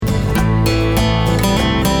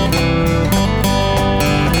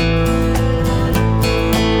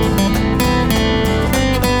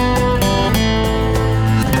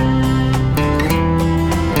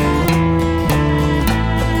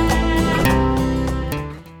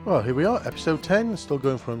Well, here we are, episode 10, still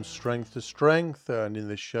going from strength to strength, and in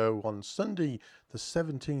this show on Sunday, the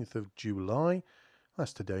 17th of July.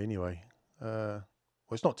 That's today anyway. Well,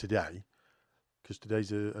 it's not today, because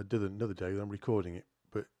today's another day that I'm recording it,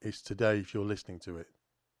 but it's today if you're listening to it.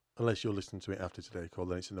 Unless you're listening to it after today, Cole,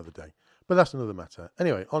 then it's another day. But that's another matter.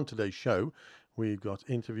 Anyway, on today's show, we've got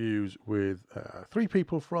interviews with three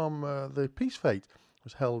people from the Peace Fete. It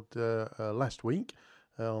was held last week.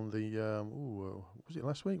 On the, was it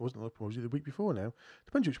last week? Was it the week before now?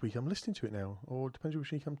 Depends which week I'm listening to it now, or depends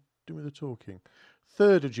which week I'm doing the talking.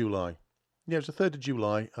 3rd of July. Yeah, it was the 3rd of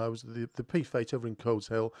July. I was at the Peace Fete over in Coles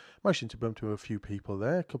Hill. Managed to bump into a few people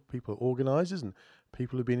there, a couple of people, organisers, and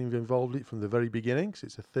people who've been involved in it from the very beginning, because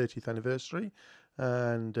it's the 30th anniversary,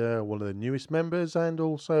 and one of the newest members, and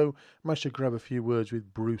also managed to grab a few words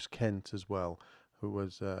with Bruce Kent as well, who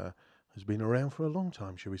has been around for a long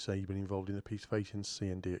time, shall we say. He's been involved in the Peace Fete and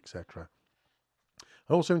C&D, etc.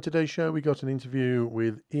 Also in today's show, we got an interview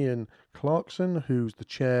with Ian Clarkson, who's the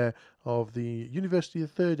chair of the University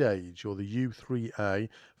of Third Age, or the U3A,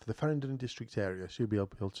 for the Faringdon district area. So you'll be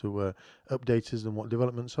able to update us on what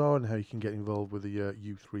developments are and how you can get involved with the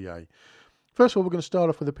U3A. First of all, we're going to start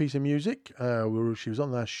off with a piece of music. She was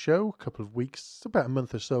on our show a couple of weeks, about a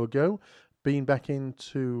month or so ago. Been back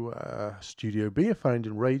into Studio B at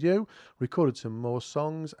Faringdon Radio, recorded some more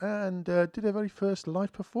songs, and did her very first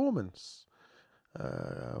live performance.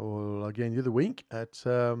 Again, the other week at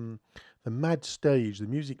the MAD stage, the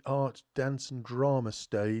Music, Art, Dance and Drama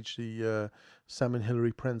stage, the Sam and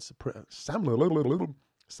Hilary Princess stage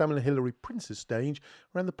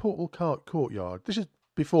around the Portal Courtyard. This is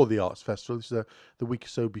before the Arts Festival. This is the week or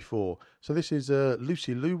so before. So this is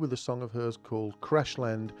Luci-lu with a song of hers called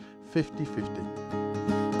Crashland 50/50.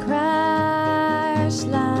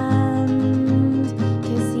 Crashland,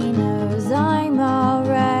 'cause he knows I'm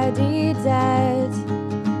already dead.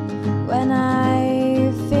 When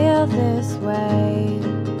I feel this way,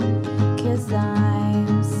 'cause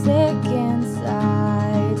I'm sick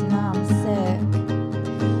inside, and I'm sick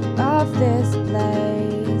of this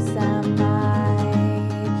place, and my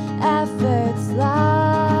efforts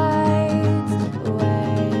light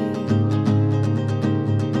away.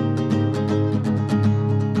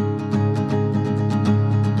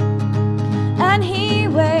 And he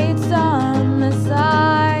waits on the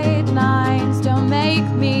sidelines. Don't make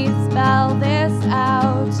me spell this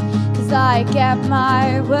out, 'cause I get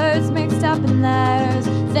my words mixed up and there's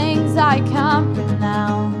things I can't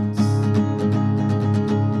pronounce.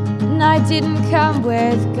 And I didn't come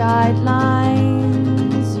with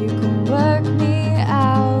guidelines. You can work me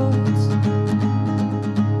out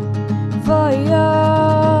for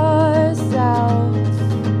yourself.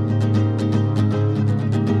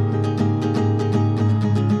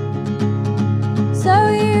 So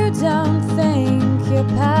you don't think you're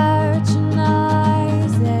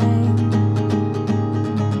patronizing?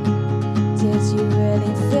 Did you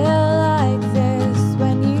really feel like this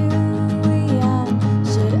when you were young?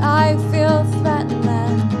 Should I feel threatened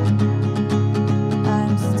then?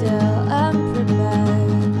 I'm still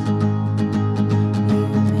unprepared. You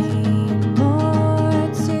mean more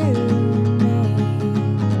to me.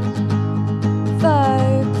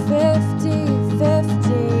 Fuck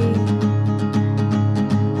 50/50.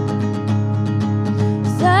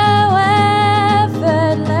 So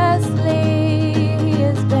effortlessly he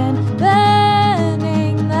has been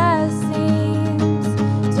burning the seams.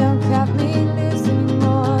 Don't cut me loose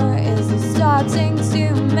anymore. Is it starting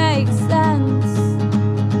to make sense?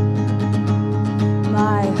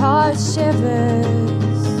 My heart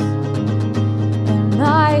shivers and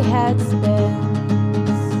my head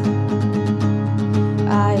spins.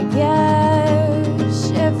 I get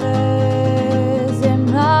shivers in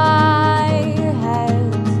my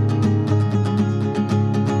head.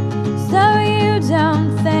 So you don't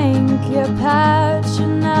think you're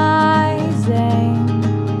patronizing?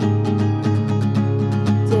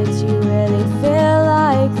 Did you really feel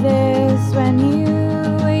like this when you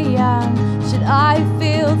were young? Should I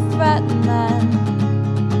feel threatened then?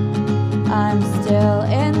 I'm still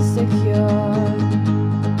insecure.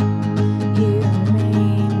 You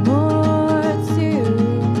mean more to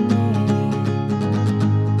me.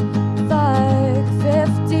 Fuck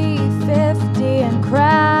 50/50 and Crashland.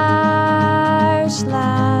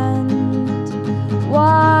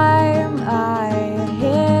 Why am I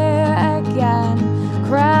here again?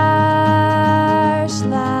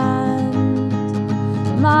 Crashland.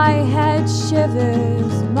 My head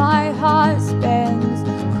shivers, my heart spins.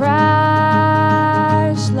 Crashland.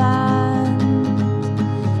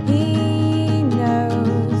 He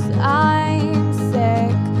knows I'm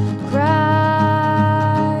sick. Crashland.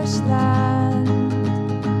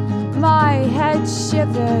 it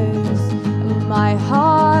shivers and my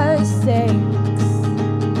heart sinks.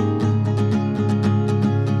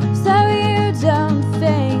 So you don't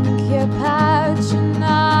think you're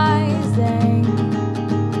patronizing?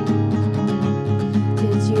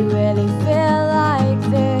 Did you really feel like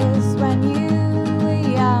this when you were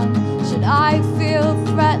young? Should I feel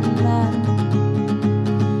threatened then?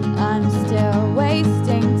 I'm still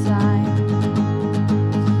wasting time.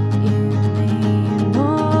 You mean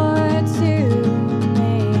more to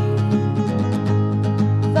me.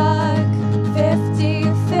 Fuck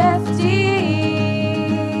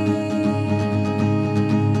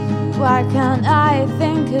 50-50. Why can't I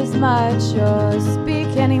think as much or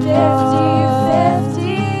speak anymore?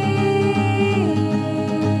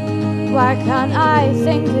 50-50. Why can't I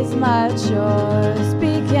think as much or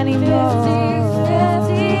speak anymore?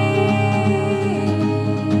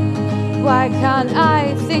 50-50. Why can't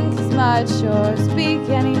I think as much or speak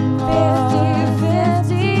anymore?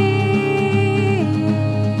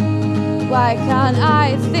 50-50. Why can't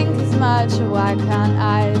I think as much or why can't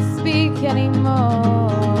I speak anymore?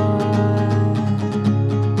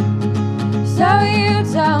 So you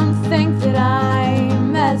don't think that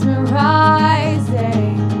I'm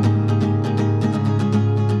mesmerizing,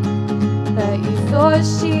 but you thought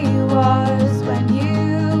she was when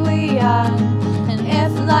you were young. And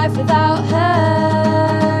if life without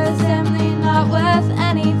her is simply not worth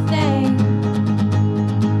anything,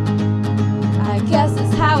 I guess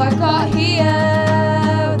that's how I got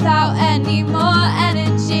here without any more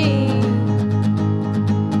energy.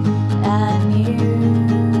 And you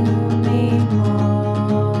mean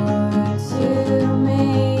more to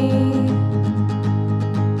me.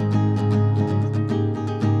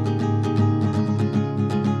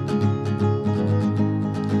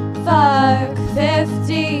 Fuck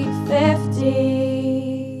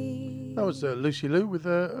 50-50. That was Luci-lu with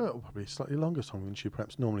probably a slightly longer song than she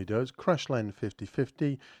perhaps normally does. Crashland 50-50.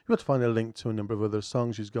 You've got to find a link to a number of other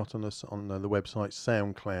songs she's got on the website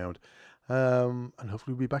SoundCloud. And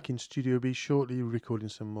hopefully we'll be back in Studio B shortly, recording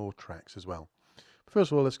some more tracks as well.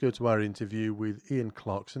 First of all, let's go to our interview with Ian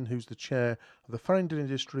Clarkson, who's the chair of the Faringdon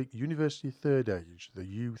District University Third Age, the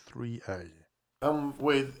U3A. I'm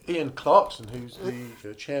with Ian Clarkson, who's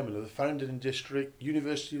the chairman of the Faringdon District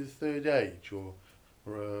University of the Third Age, or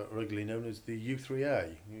regularly known as the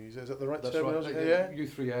U3A. Is that the right term? That's right. Yeah?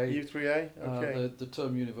 U3A. U3A, okay. The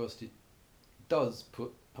term university does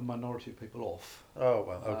put a minority of people off. Oh,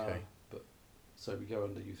 well, okay. So we go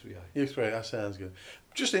under U3A. U3A, that sounds good.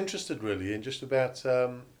 Just interested really in just about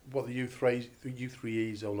what the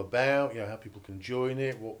U3E is all about, how people can join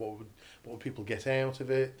it, what would people get out of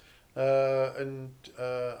it. And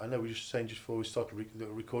I know we were just saying just before we started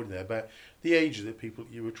recording there about the ages that people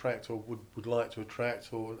you attract or would like to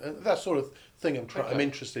attract, or that sort of thing. I'm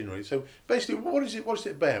interested in really. So basically, what is it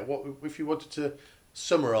about? What if you wanted to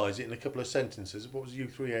summarise it in a couple of sentences? What was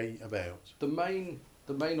U3A about? The main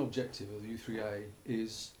objective of the U3A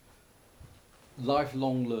is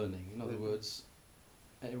lifelong learning. In other words,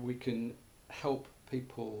 we can help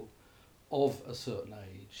people of a certain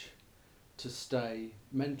age to stay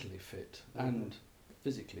mentally fit and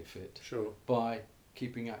physically fit by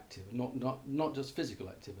keeping active, not just physical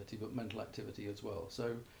activity but mental activity as well.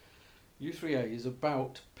 So U3A is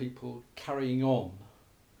about people carrying on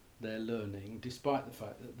their learning despite the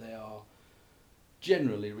fact that they are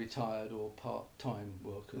generally retired or part-time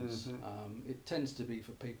workers. It tends to be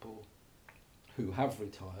for people who have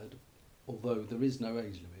retired, although there is no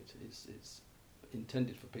age limit. It's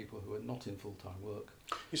intended for people who are not in full-time work.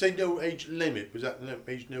 You say no age limit, was that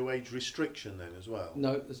no age restriction then as well?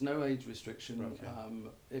 No, there's no age restriction. Okay.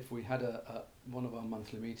 If we had one of our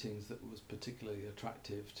monthly meetings that was particularly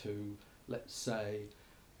attractive to, let's say,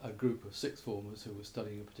 a group of sixth formers who were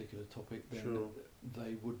studying a particular topic, then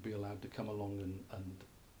they would be allowed to come along and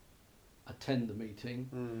attend the meeting.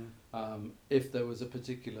 If there was a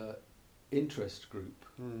particular interest group,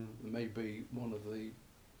 maybe one of the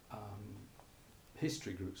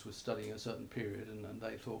history groups was studying a certain period and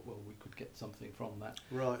they thought, well, we could get something from that.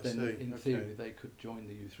 Right, then in theory they could join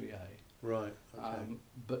the U3A. Right, okay.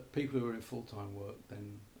 But people who are in full-time work,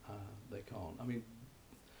 then they can't. I mean,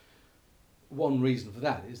 one reason for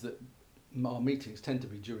that is that our meetings tend to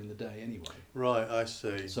be during the day anyway. Right, I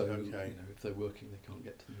see. So okay. If they're working, they can't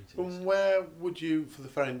get to the meetings. And where would you, for the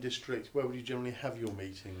Faringdon District, where would you generally have your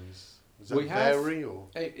meetings? Does that vary? Or?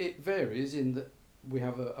 It varies in that we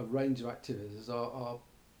have a range of activities. Our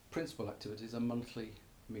principal activity is a monthly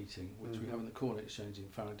meeting, which we have in the Corn Exchange in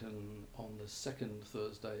Faringdon on the second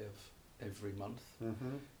Thursday of every month,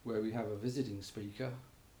 where we have a visiting speaker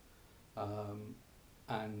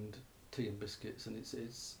and tea and biscuits, and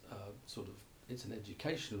it's sort of it's an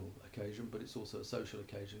educational occasion, but it's also a social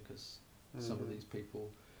occasion because some of these people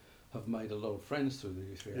have made a lot of friends through the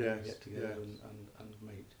U3A and get together and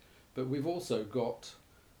meet. But we've also got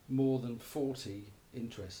more than 40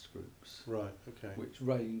 interest groups, Right. Okay. which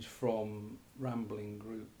range from rambling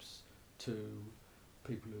groups to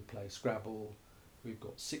people who play Scrabble. We've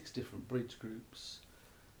got 6 different bridge groups.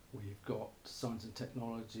 We've got science and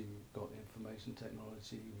technology. We've got information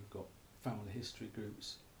technology. We've got family history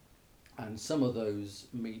groups, and some of those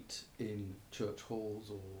meet in church halls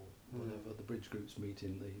or whatever. The bridge groups meet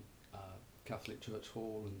in the Catholic Church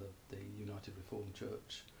Hall and the United Reformed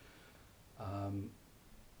Church.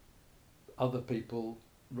 Other people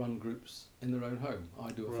run groups in their own home.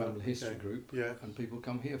 I do a family history group, and people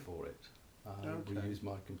come here for it. We use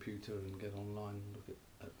my computer and get online and look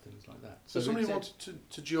at things like that. So somebody wanted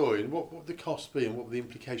to join, what would the cost be and what would the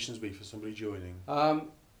implications be for somebody joining?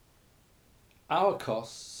 Our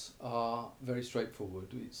costs are very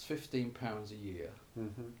straightforward. It's £15 a year,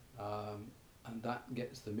 and that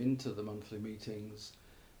gets them into the monthly meetings.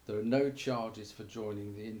 There are no charges for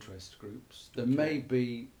joining the interest groups. There may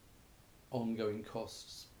be ongoing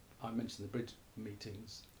costs. I mentioned the bridge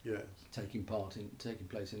meetings taking place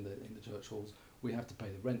in the church halls. We have to pay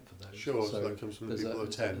the rent for those. Sure, so that comes from the people who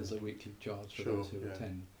attend. There's a weekly charge for those who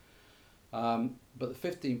attend. But the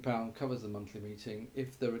 £15 covers the monthly meeting.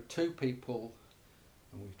 If there are 2 people,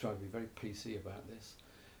 and we've tried to be very PC about this,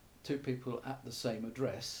 2 people at the same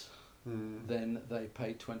address, then they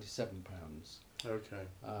pay £27. Okay.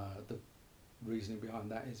 The reasoning behind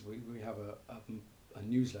that is we have a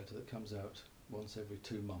newsletter that comes out once every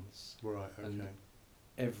 2 months. Right, okay. And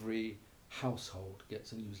every household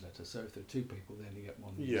gets a newsletter. So if there are 2 people, they only get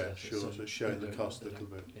one newsletter. Yeah, sure. So it's sharing the cost a little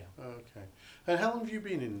bit. Yeah. Okay. And how long have you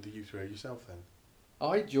been in the U3A yourself then?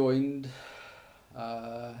 I joined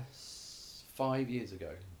 5 years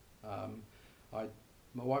ago.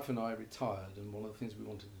 My wife and I retired, and one of the things we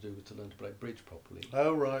wanted to do was to learn to play bridge properly.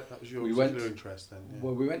 Oh, right. That was your particular interest then. Yeah.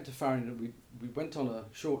 Well, we went to Faringdon. We went on a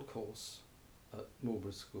short course at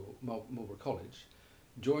Marlborough College,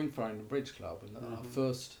 joined Faringdon Bridge Club, and our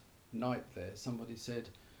first night there, somebody said,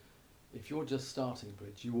 if you're just starting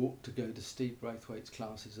bridge, you ought to go to Steve Braithwaite's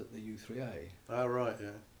classes at the U3A. Oh, right,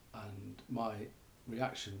 yeah. And my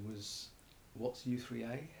reaction was, what's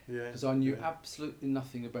U3A? Yeah. Because I knew absolutely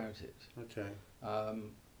nothing about it. Okay.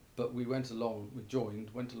 But we went along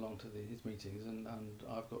to his meetings, and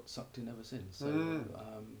I've got sucked in ever since. So,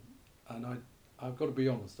 and I've got to be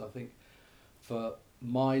honest, I think for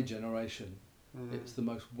my generation, it's the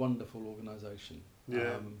most wonderful organisation.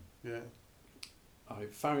 Yeah.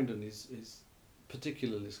 Faringdon is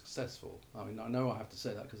particularly successful. I mean, I know I have to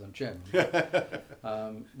say that because I'm chairman.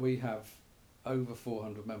 We have over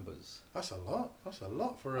 400 members. That's a lot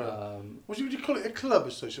for a... would you call it a club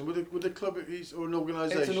association? Would the club or an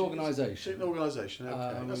organisation? It's an organisation. It's an organisation,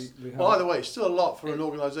 okay. Well, either way, it's still a lot for an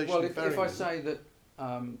organisation. Well, if I say that...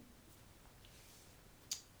 I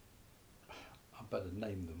better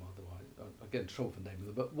name them, otherwise I'll get in trouble for naming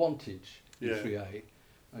them. But Wantage, U3A,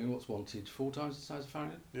 I mean, what's Wantage? 4 times the size of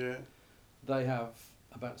Faringdon? Yeah. They have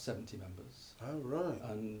about 70 members. Oh, right.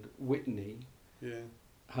 And Whitney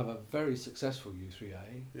have a very successful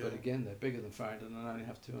U3A, but again, they're bigger than Faringdon and only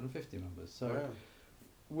have 250 members. So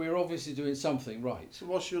we're obviously doing something right. So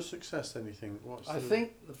what's your success then, you think? I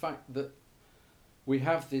think the fact that we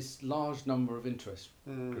have this large number of interest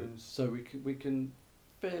groups, so we can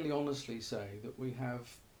fairly honestly say that we have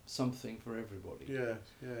something for everybody.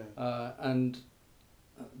 And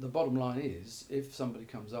the bottom line is, if somebody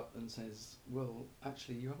comes up and says, well,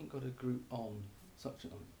 actually you haven't got a group on such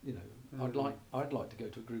and, you know, I'd like to go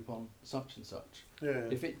to a group on such and such.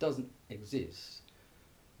 If it doesn't exist,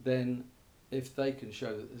 then if they can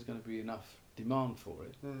show that there's going to be enough demand for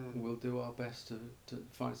it, we'll do our best to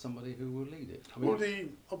find somebody who will lead it. I mean, what are the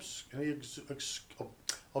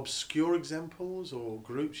obscure examples or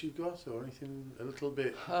groups you've got, or anything a little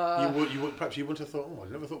bit perhaps you wouldn't have thought, I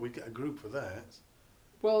never thought we'd get a group for that?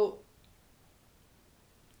 Well,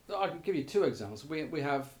 I can give you 2 examples. We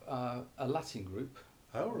have a Latin group,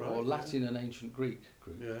 or Latin and Ancient Greek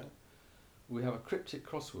group. Yeah. We have a cryptic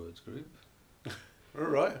crosswords group. All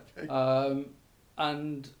right. Okay.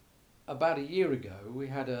 And about a year ago, we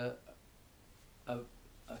had a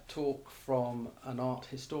talk from an art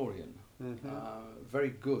historian. Very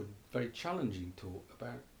good, very challenging talk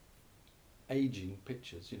about aging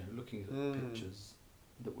pictures. You know, looking at pictures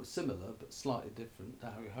that were similar but slightly different.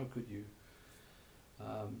 How could you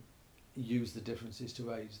use the differences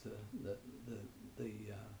to age the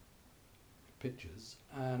pictures?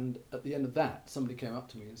 And at the end of that, somebody came up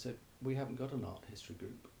to me and said, we haven't got an art history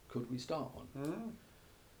group, could we start one?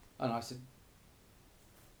 And I said,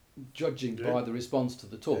 judging by the response to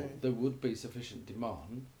the talk, there would be sufficient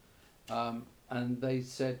demand. And they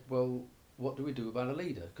said, well, what do we do about a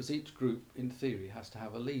leader? Because each group, in theory, has to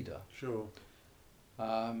have a leader. Sure.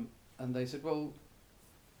 And they said, well,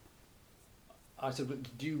 I said,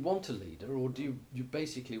 but do you want a leader, or do you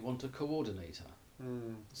basically want a coordinator?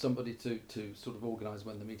 Somebody to sort of organise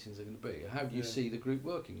when the meetings are going to be. How do you see the group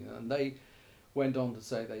working? And they went on to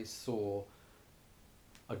say they saw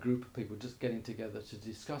a group of people just getting together to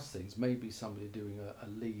discuss things, maybe somebody doing a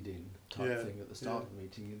lead-in type thing at the start of the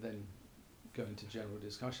meeting and then go into general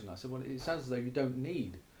discussion. I said, well, it sounds as though you don't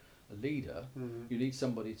need a leader, you need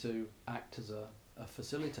somebody to act as a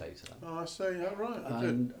facilitator. Oh, I see, yeah, right.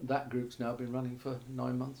 And that group's now been running for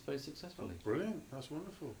 9 months very successfully. Oh, brilliant, that's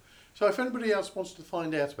wonderful. So if anybody else wants to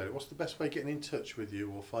find out about it, what's the best way of getting in touch with you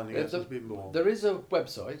or finding out a bit more? There is a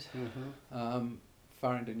website,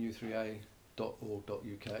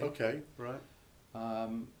 faringdonu3a.org.uk. Okay, right.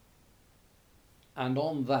 And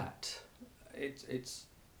on that, it's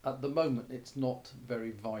at the moment it's not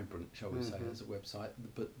very vibrant, shall we say, as a website.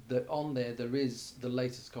 But on there is the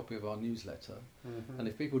latest copy of our newsletter, and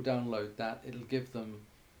if people download that, it'll give them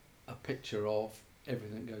a picture of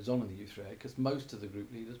everything that goes on in the U3A, because most of the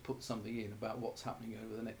group leaders put something in about what's happening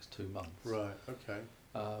over the next 2 months. Right. Okay.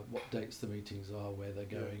 What dates the meetings are, where they're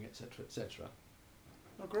going, etc., etc.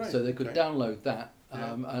 Oh, great. So they could download that,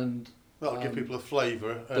 and that'll give people a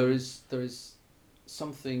flavour. There is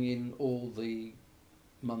something in all the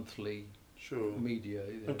monthly media.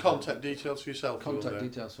 And contact details for yourself. Contact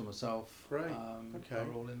details for myself. Great.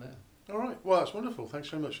 Are all in there. All right. Well, that's wonderful. Thanks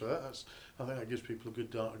very much for that. I think that gives people a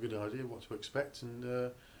good idea what to expect,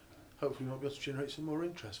 and hopefully we might be able to generate some more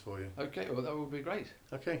interest for you. Okay. Well, that would be great.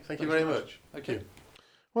 Okay. Thank you very much. Okay. Thank you.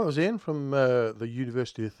 Well, that was Ian from the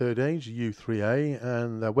University of Third Age, U3A,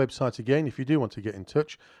 and their website again, if you do want to get in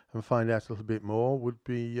touch and find out a little bit more, would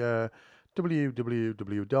be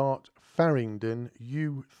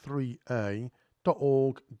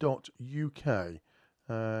www.faringdonu3a.org.uk.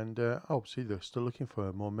 And obviously they're still looking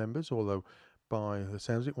for more members, although by the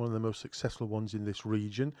sounds of it, one of the most successful ones in this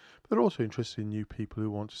region. But they're also interested in new people who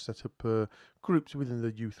want to set up groups within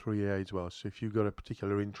the U3A as well. So if you've got a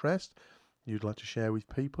particular interest you'd like to share with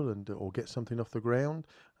people or get something off the ground,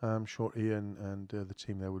 I'm sure Ian and the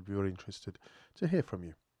team there would be very interested to hear from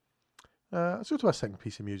you. Let's go to our second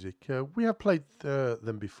piece of music. We have played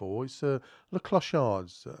them before. It's the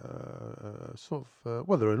Clochards,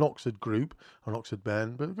 they're an Oxford group, an Oxford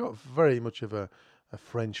band, but they've got very much of a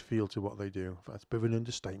French feel to what they do. That's a bit of an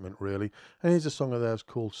understatement, really. And here's a song of theirs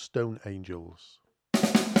called Stone Angels.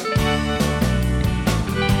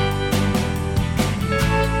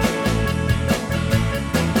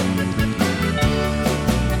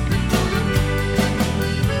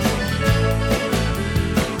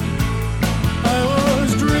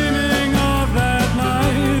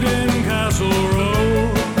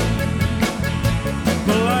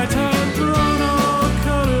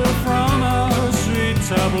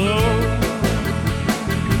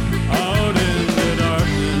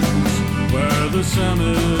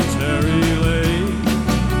 Cemetery lay.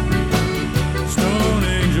 Stone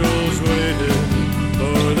angels waited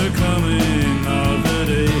for the coming of the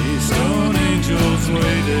day. Stone angels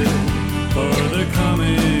waited for the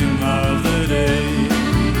coming of the day.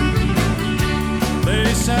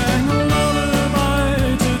 They sang a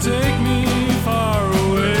lullaby to take me far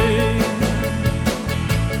away,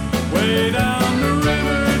 way down the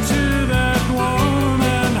river to that warm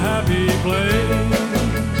and happy place.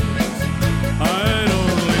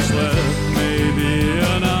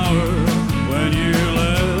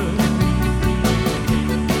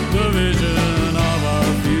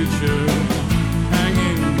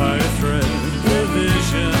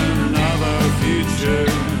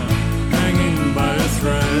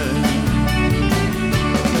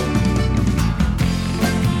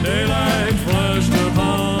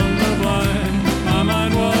 Upon the blind, my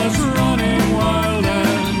mind was running wild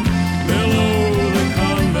and billows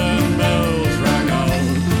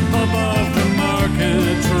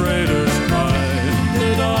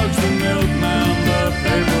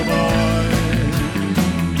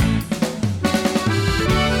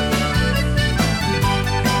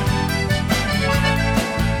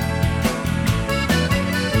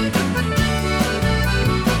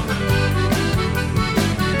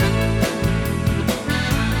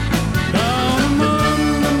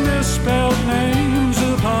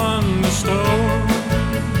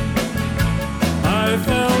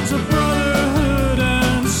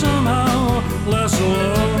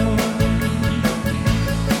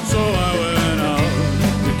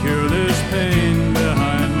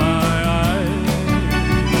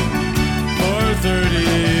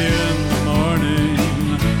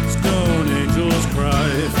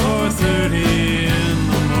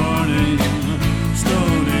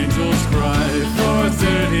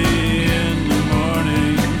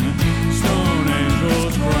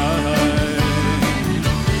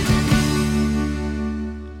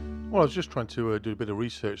Well, I was just trying to do a bit of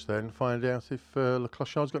research there and find out if Le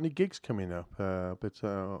Clochards got any gigs coming up. But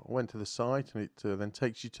I went to the site, and it then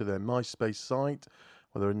takes you to their MySpace site,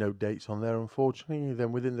 where there are no dates on there, unfortunately.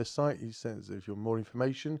 Then within the site, he says if you want more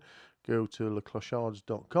information, go to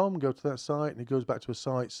leclochards.com, go to that site, and it goes back to a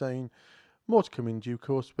site saying more to come in due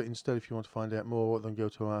course. But instead, if you want to find out more, then go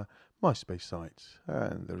to our MySpace site,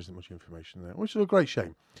 and there isn't much information there, which is a great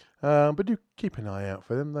shame. But do keep an eye out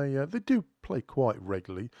for them. They do play quite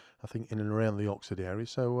regularly, I think, in and around the Oxford area.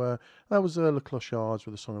 So that was Le Clochards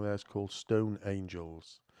with a song of theirs called Stone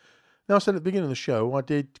Angels. Now, I said at the beginning of the show, I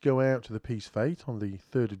did go out to the Peace Fete on the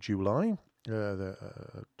 3rd of July, 2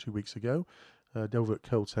 weeks ago, over at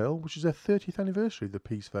Coates Hill, which is their 30th anniversary of the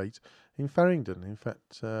Peace Fete in Faringdon. In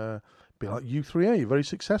fact, a bit like U3A, a very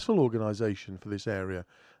successful organisation for this area.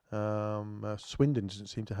 Swindon doesn't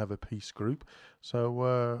seem to have a peace group, so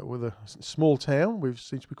with a small town, we've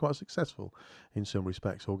seemed to be quite successful in some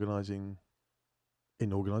respects, organising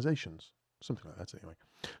in organisations, something like that anyway.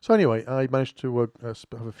 So anyway, I managed to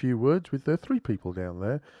have a few words with 3 people down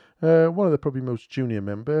there. One of the probably most junior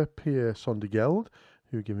member, Pia Sondergeld,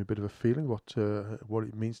 who gave me a bit of a feeling what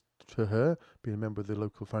it means for her being a member of the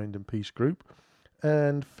local Faringdon Peace group,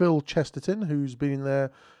 and Phil Chesterton, who's been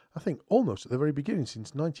there, I think, almost at the very beginning,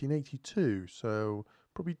 since 1982. So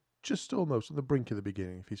probably just almost at the brink of the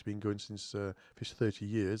beginning. If he's been going since if it's 30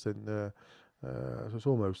 years, then so it's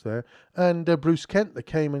almost there. And Bruce Kent, that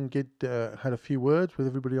came and had a few words with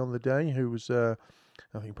everybody on the day, who was, I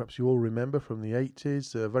think perhaps you all remember from the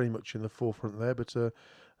 80s, very much in the forefront there, but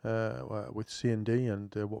with C&D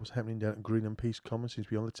and what was happening down at Green and Peace Common, seems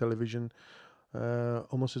to be on the television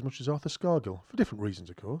almost as much as Arthur Scargill, for different reasons,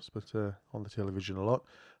 of course, but on the television a lot.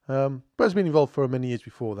 But has been involved for many years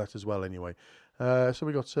before that as well, anyway. So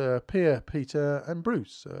we got Pia, Peter, and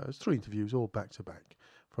Bruce. There's 3 interviews, all back to back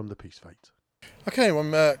from the Peace Fete. Okay, well,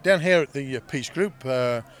 I'm down here at the Peace Group,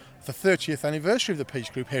 the 30th anniversary of the Peace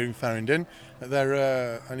Group here in Faringdon. Their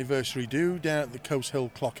anniversary do down at the Coates Hill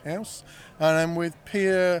Clock House, and I'm with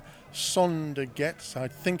Pia Sondergeld. I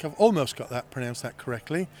think I've almost pronounced that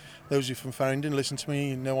correctly. Those of you from Faringdon listen to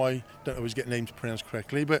me know I don't always get names pronounced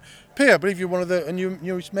correctly. But Pia, I believe you're one of the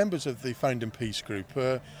newest members of the Faringdon Peace Group.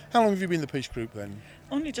 How long have you been in the Peace Group then?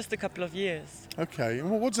 Only just a couple of years. Okay, and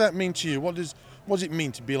what does that mean to you? What does it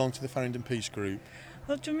mean to belong to the Faringdon Peace Group?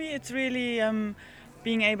 Well, to me, it's really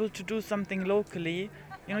being able to do something locally.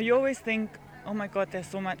 You know, you always think, oh my God, there's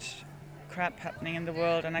so much crap happening in the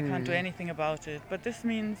world and I can't do anything about it. But this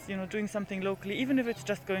means, you know, doing something locally, even if it's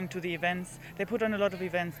just going to the events. They put on a lot of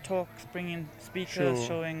events, talks, bringing speakers,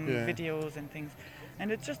 showing videos and things.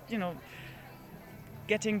 And it's just, you know,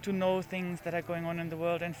 getting to know things that are going on in the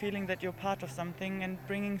world and feeling that you're part of something and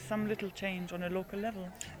bringing some little change on a local level.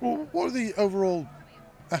 Well, what are the overall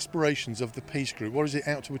aspirations of the Peace Group? What is it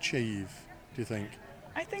out to achieve, do you think?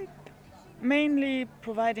 I think mainly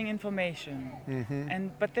providing information,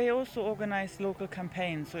 but they also organize local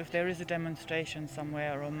campaigns. So if there is a demonstration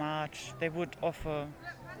somewhere or a march, they would offer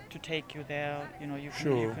to take you there. You know, you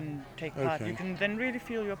can take part. You can then really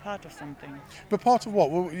feel you're part of something. But part of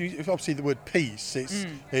what? Well, obviously the word peace. Is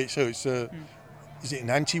it an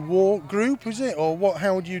anti-war group? Is it, or what?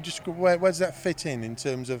 How would you describe? Where does that fit in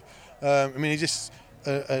terms of? I mean, is this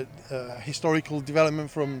a historical development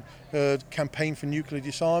from a campaign for nuclear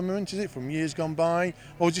disarmament? Is it from years gone by,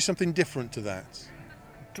 or is it something different to that?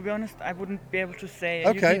 To be honest, I wouldn't be able to say. Okay,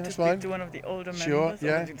 you need that's to speak fine. to one of the older members. Sure,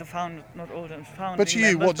 yeah. The founding But to you,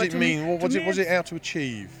 members. what does it mean? What was it out to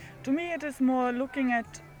achieve? To me, it is more looking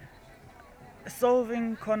at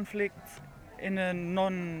solving conflicts in a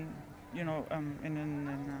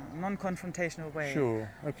non-confrontational way. Sure.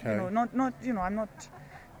 Okay. You know, I'm not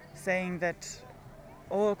saying that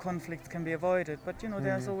all conflicts can be avoided, but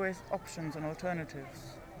there's always options and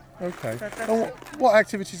alternatives. Okay. And what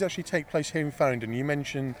activities actually take place here in Faringdon? You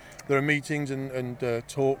mentioned there are meetings and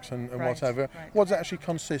talks and whatever. Right. What does that actually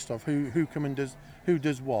consist of? Who come and who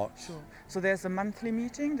does what? Sure. So there's a monthly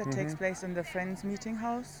meeting that takes place in the Friends Meeting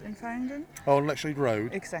House in Faringdon. Oh, on Luci-lu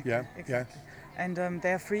Road. Exactly. Yeah. Exactly. Yeah. And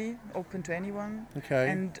they're free, open to anyone. Okay.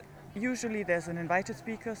 And usually there's an invited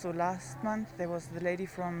speaker. So last month there was the lady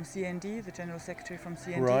from CND, the General Secretary from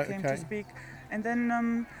CND came to speak. And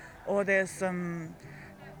then, or there's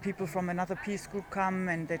people from another peace group come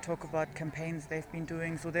and they talk about campaigns they've been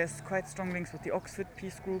doing. So there's quite strong links with the Oxford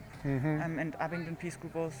Peace Group and Abingdon Peace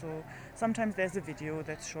Group also. Sometimes there's a video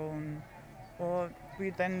that's shown. Or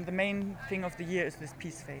then the main thing of the year is this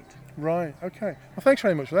Peace Fete. Right, okay. Well, thanks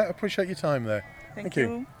very much for that. I appreciate your time there. Thank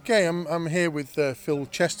you. Okay, I'm here with Phil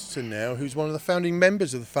Chesterton now, who's one of the founding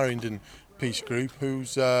members of the Faringdon Peace Group,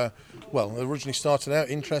 who's originally started out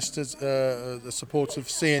interested as the support of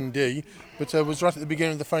CND, but was right at the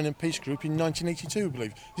beginning of the Faringdon Peace Group in 1982, I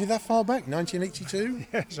believe. Is it that far back? 1982?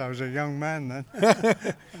 Yes, I was a young man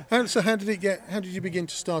then. So how did you begin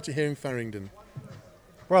to start it here in Faringdon?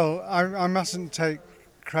 Well, I mustn't take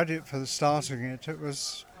credit for the starting it. It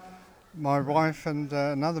was my wife and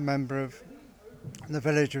another member of the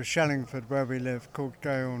village of Shellingford, where we live, called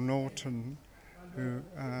Gail Norton, who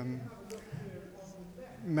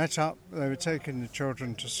met up. They were taking the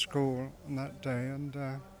children to school on that day, and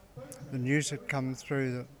the news had come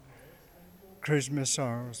through that cruise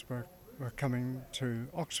missiles were coming to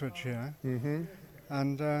Oxfordshire,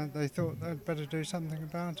 and they thought they'd better do something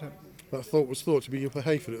about it. That was thought to be Upper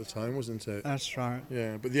Hayford at the time, wasn't it? That's right.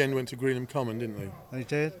 Yeah, but the end went to Greenham Common, didn't they? They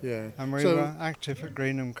did. Yeah. And we were active at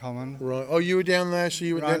Greenham Common. Right. Oh, you were down there, so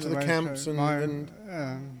you went down to the camps and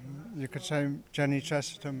you could say Jenny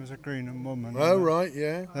Chesterton was a Greenham woman. Oh, right,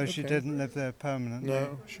 yeah. Though she didn't live there permanently.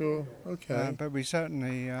 No, sure, okay. But we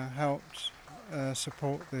certainly helped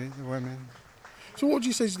support the women. So what do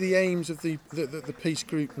you say is the aims of the Peace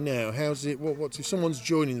Group now? How's it? What if someone's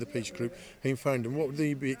joining the Peace Group in Faringdon, what would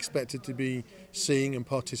they be expected to be seeing and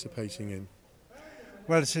participating in?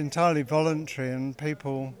 Well, it's entirely voluntary, and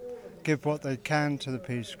people give what they can to the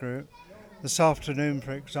Peace Group. This afternoon,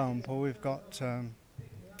 for example, we've got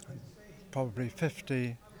probably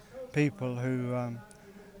 50 people who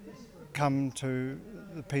come to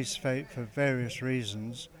the Peace Fete for various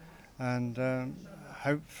reasons, and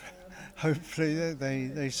hopefully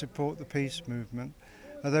they support the peace movement,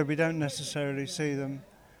 although we don't necessarily see them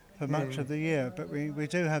for much of the year. But we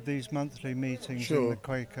do have these monthly meetings in the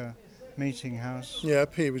Quaker meeting house. Yeah,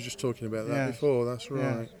 P was just talking about that before. That's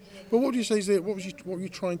right. Yes. But what do you say is what were you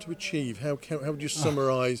trying to achieve? How would you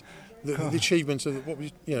summarise the achievements of what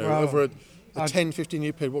was over a 10-15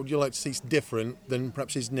 year period? What would you like to see different than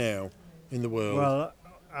perhaps is now in the world? Well,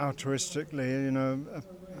 altruistically,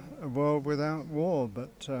 a world without war,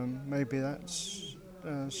 but maybe that's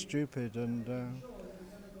stupid, and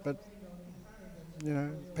but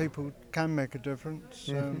people can make a difference.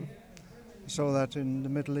 I saw that in the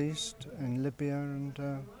Middle East, in Libya, and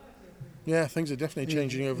things are definitely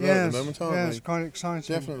changing over there at the moment, aren't they? Yeah, it's quite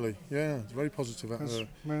exciting. Definitely, yeah, it's very positive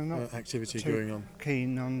activity going on.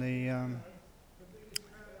 Keen on the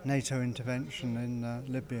NATO intervention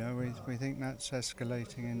in Libya. We think that's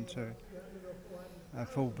escalating into a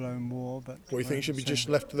full-blown war. But what, you think it should be just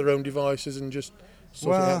left to their own devices and just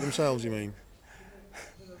sort it out themselves, you mean?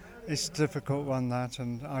 It's a difficult one, that,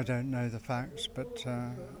 and I don't know the facts, but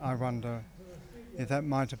I wonder if that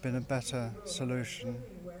might have been a better solution.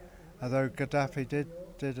 Although Gaddafi did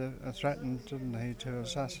threaten, didn't he, to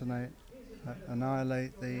assassinate,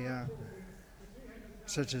 annihilate the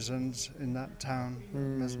citizens in that town,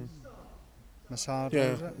 Masada.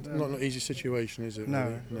 Yeah, not an easy situation, is it?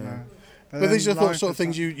 No, really? no. But these are the sort of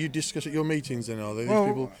things you discuss at your meetings, then, are they? These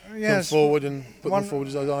people come forward and put them forward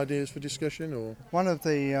as ideas for discussion, or one of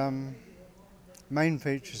the main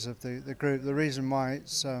features of the group, the reason why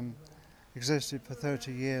it's existed for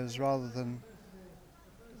 30 years rather than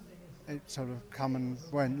it sort of come and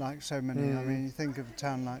went like so many. I mean, you think of a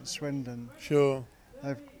town like Swindon. Sure.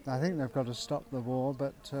 I think they've got to stop the war,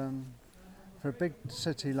 but for a big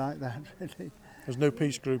city like that, really. There's no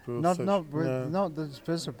peace group or not that's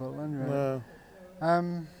visible, anyway.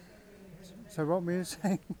 No. So what were you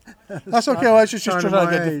saying? That's okay. I was just trying to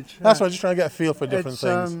get. That's why I was just trying to get a feel for different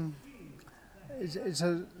things. It's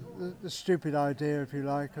the stupid idea, if you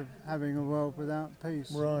like, of having a world without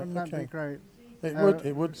peace. Right. Wouldn't that be great?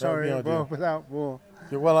 It would. Sorry, a world without war.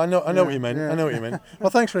 Yeah, well, I know what you meant. Yeah. I know what you meant. Well,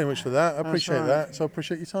 thanks very much for that. I appreciate that. So I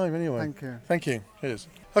appreciate your time anyway. Thank you. Thank you. Cheers.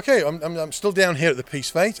 Okay, I'm still down here at the Peace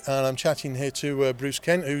Fete, and I'm chatting here to Bruce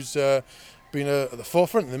Kent, who's been at the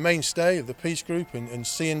forefront, the mainstay of the Peace Group and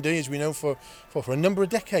C&D, as we know, for a number of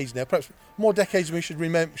decades now. Perhaps more decades than we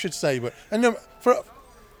should say, but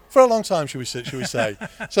for a long time, should we say?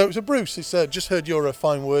 So Bruce, it's just heard your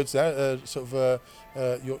fine words there,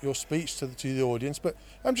 your speech to the audience. But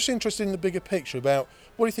I'm just interested in the bigger picture about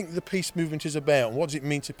what do you think the peace movement is about, and what does it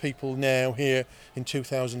mean to people now here in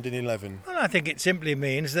 2011? Well, I think it simply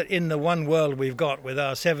means that in the one world we've got, with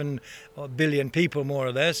our 7 billion people more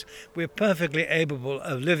or less, we're perfectly able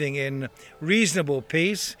of living in reasonable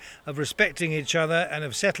peace, of respecting each other, and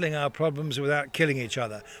of settling our problems without killing each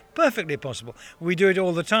other. Perfectly possible. We do it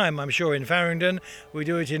all the time, I'm sure, in Faringdon. We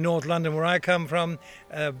do it in North London, where I come from.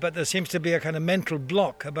 But there seems to be a kind of mental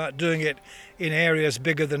block about doing it in areas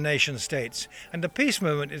bigger than nation states. And the peace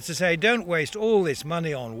movement is to say, don't waste all this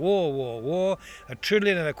money on war, $1.25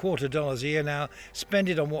 trillion a year now, spend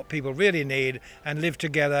it on what people really need and live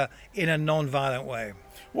together in a non-violent way.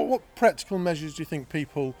 What practical measures do you think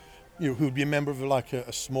people, who would be a member of like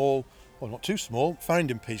a small, or not too small,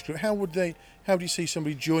 Faringdon Peace Group, how do you see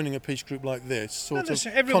somebody joining a peace group like this,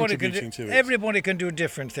 contributing to it? Everybody can do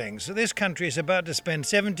different things. So this country is about to spend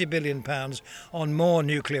 £70 billion on more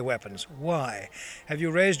nuclear weapons. Why? Have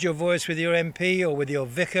you raised your voice with your MP or with your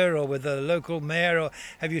vicar or with the local mayor, or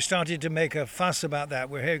have you started to make a fuss about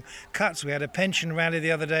that? We're hearing cuts. We had a pension rally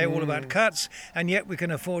the other day all about cuts, and yet we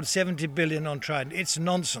can afford £70 billion on Trident. It's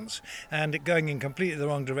nonsense, and going in completely the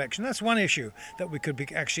wrong direction. That's one issue that we could be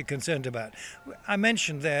actually concerned about. I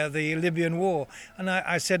mentioned there the Libyan war. And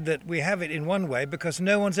I said that we have it in one way because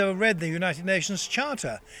no one's ever read the United Nations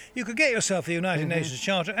Charter. You could get yourself the United Nations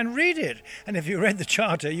Charter and read it. And if you read the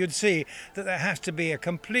Charter, you'd see that there has to be a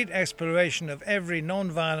complete exploration of every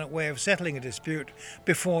non-violent way of settling a dispute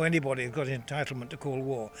before anybody has got entitlement to call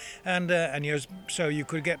war. So you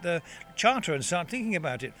could get the Charter and start thinking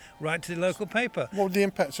about it, write to the local paper. What would the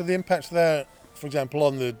impact? So the impact there, for example,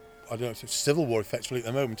 on the it's civil war effectively at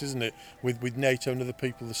the moment, isn't it? With NATO and other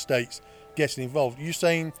people, the states getting involved. Are you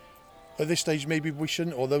saying at this stage maybe we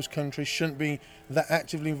shouldn't, or those countries shouldn't be that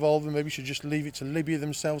actively involved, and maybe should just leave it to Libya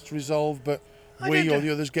themselves to resolve, but we or the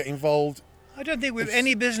others get involved? I don't think we have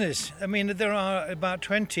any business. I mean, there are about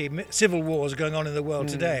 20 civil wars going on in the world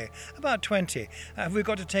today. About 20. Have we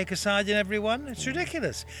got to take a side in every one? It's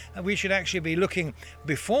ridiculous. We should actually be looking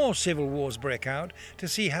before civil wars break out to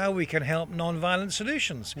see how we can help non-violent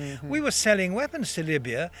solutions. We were selling weapons to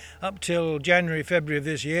Libya up till January, February of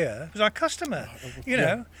this year. It was our customer,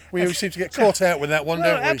 know. We always seem to get caught out with that one,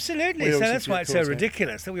 don't we? Absolutely. So that's why it's so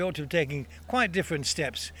ridiculous that we ought to be taking quite different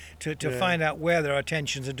steps to find out where there are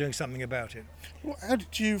tensions and doing something about it. Well, how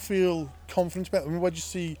did you feel confident about it? I mean, where do you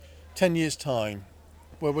see 10 years' time?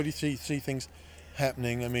 Where do you see things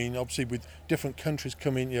happening? I mean, obviously with different countries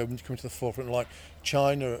coming to the forefront, like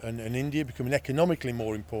China and India becoming economically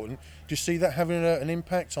more important. Do you see that having an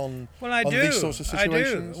impact on these sorts of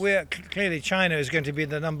situations? I do. Clearly China is going to be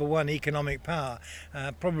the number one economic power,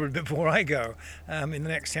 probably before I go, in the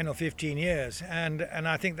next 10 or 15 years. And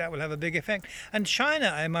I think that will have a big effect. And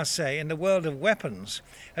China, I must say, in the world of weapons,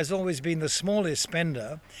 has always been the smallest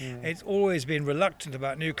spender. It's always been reluctant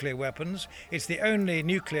about nuclear weapons. It's the only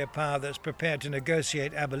nuclear power that's prepared to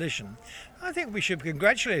negotiate abolition. I think we should be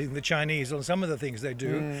congratulating the Chinese on some of the things they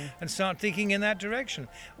do and start thinking in that direction.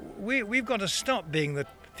 We've got to stop being the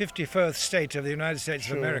 51st state of the United States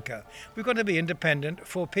of America. We've got to be independent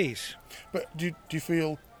for peace. But do you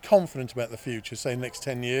feel confident about the future, say next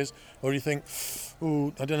 10 years? Or do you think,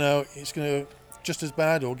 I don't know, it's going to just as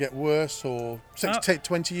bad or get worse, or take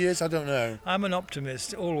 20 years? I don't know. I'm an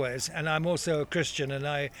optimist always, and I'm also a Christian, and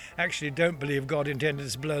I actually don't believe God intended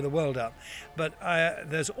to blow the world up. But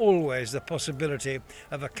there's always the possibility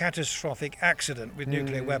of a catastrophic accident with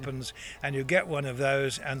nuclear weapons, and you get one of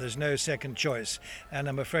those and there's no second choice. And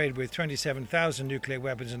I'm afraid with 27,000 nuclear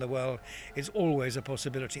weapons in the world, it's always a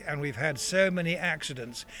possibility. And we've had so many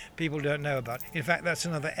accidents people don't know about. In fact, that's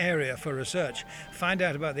another area for research. Find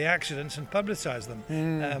out about the accidents and publicise them,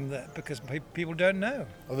 because people don't know.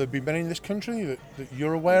 Have there been many in this country that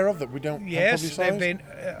you're aware of that we don't? Yes, they've been.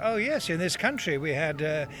 Yes, in this country we had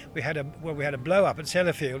a blow up at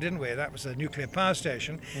Sellafield, didn't we? That was a nuclear power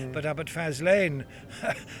station. But up at Faz Lane,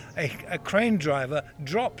 a crane driver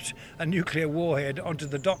dropped a nuclear warhead onto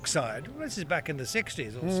the dockside. Well, this is back in the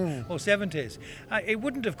 60s or 70s. It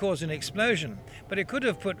wouldn't have caused an explosion, but it could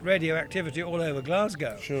have put radioactivity all over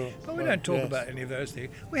Glasgow. Sure. But we don't talk about any of those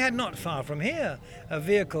things. We had not far from here a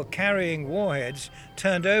vehicle carrying warheads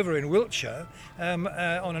turned over in Wiltshire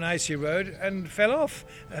on an icy road and fell off.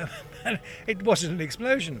 It wasn't an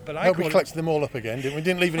explosion, but I hope we collected them all up again, didn't we?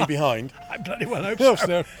 Didn't leave any behind. I bloody well hope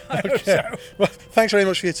so. I hope so. Well, thanks very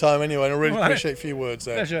much for your time anyway, and I really appreciate a few words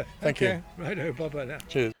there. Pleasure. Thank you. Right, bye-bye now.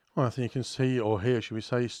 Cheers. Well, I think you can see or hear, should we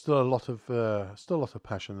say, still a lot of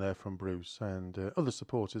passion there from Bruce and other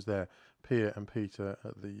supporters there, Pia and Peter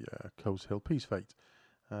at the Coast Hill Peace Fete.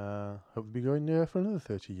 Hope they'll be going for another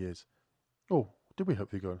 30 years. Oh, did we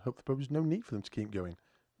hope they're going? Hope there was no need for them to keep going.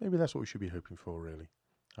 Maybe that's what we should be hoping for, really.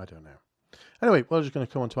 I don't know. Anyway, we're just going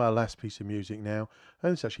to come on to our last piece of music now.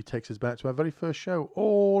 And this actually takes us back to our very first show,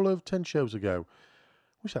 all of 10 shows ago,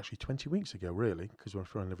 was actually 20 weeks ago, really, because we're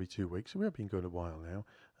running every 2 weeks, so we have been going a while now.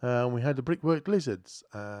 We had the Brickwork Lizzards,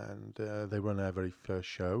 and they run our very first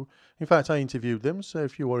show. In fact, I interviewed them, so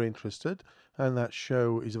if you are interested, and that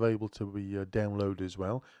show is available to be downloaded as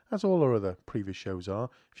well, as all our other previous shows are.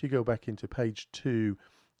 If you go back into page 2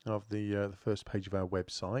 of the first page of our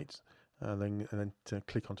website, and then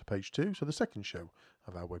click onto page 2, so the second show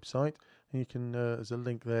of our website, and you can, there's a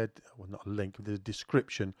link there, well, not a link, there's a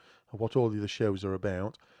description of what all the other shows are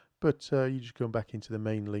about. But you just go back into the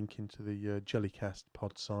main link into the Jellycast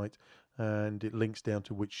pod site, and it links down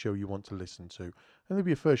to which show you want to listen to. And there'll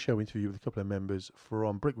be a first show interview with a couple of members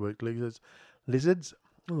from Brickwork Lizzards.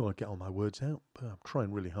 Oh, I get all my words out, but I'm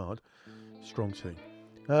trying really hard. Strong T.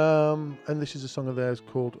 And this is a song of theirs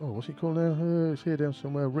called, what's it called now? It's here down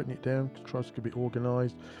somewhere, I've written it down to try to keep it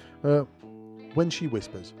organised. When She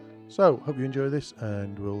Whispers. So, hope you enjoy this,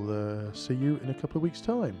 and we'll see you in a couple of weeks'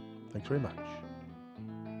 time. Thanks very much.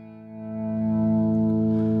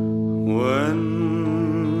 When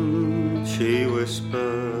she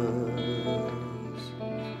whispers,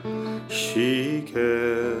 she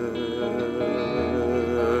cares.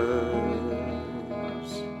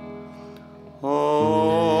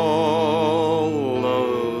 All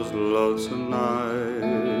those lonesome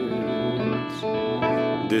nights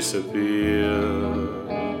disappear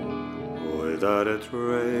without a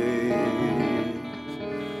trace.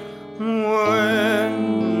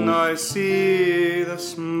 When I see the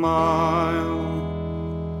smile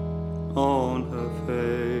on her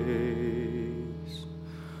face,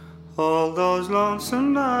 all those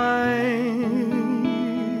lonesome nights,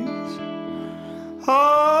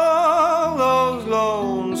 all those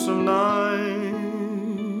lonesome nights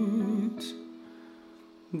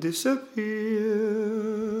disappear.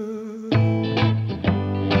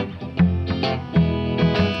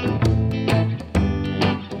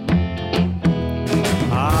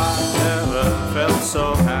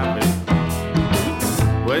 So happy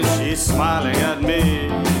when she's smiling at me.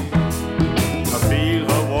 I feel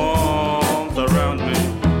her warmth around me.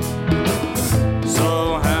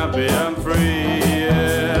 So happy I'm free.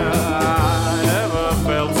 Yeah, I never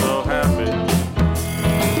felt so happy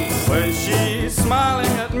when she's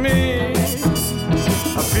smiling at me. I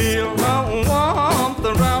feel her warmth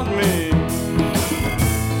around me.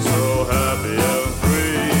 So happy I'm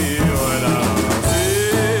free when I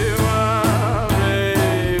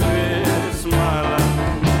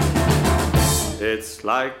it's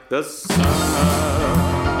like the sun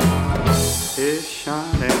is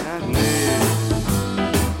shining at me.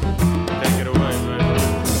 Take it away, baby.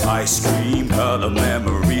 I scream her the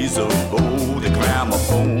memories of old. The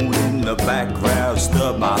gramophone in the background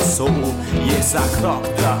stirred my soul. Yes, I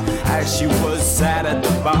clocked her as she was sat at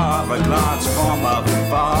the bar. A glance from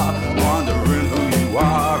afar, wondering who you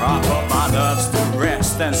are. I put my nerves to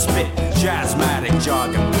rest and spit jazzmatic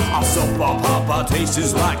jargon. Our soap opera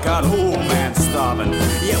tastes like an old man starving.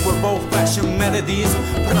 Yet we're both fashion melodies,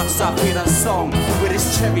 plus I feel a song with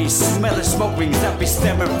this cherry smelling smoke rings that be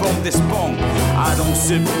stemming from this bong. I don't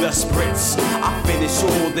sip the spritz, I finish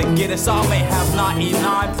all the Guinness. I may have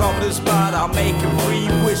 99 problems, but I'm making 3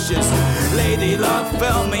 wishes. Lady luck,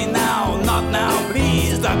 fail me now, not now,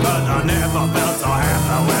 please. Because I never felt so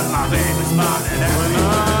happy when my baby's smiling at me.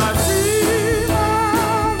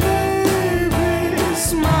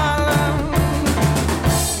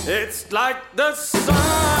 It's like the sun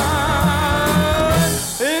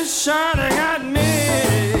is shining at me.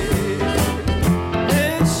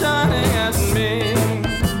 It's shining at me.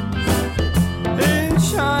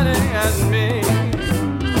 It's shining at me.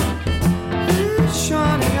 It's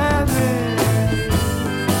shining at me.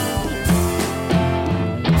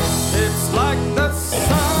 It's like the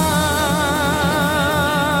sun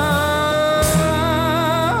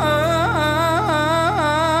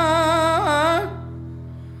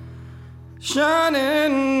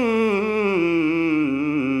shining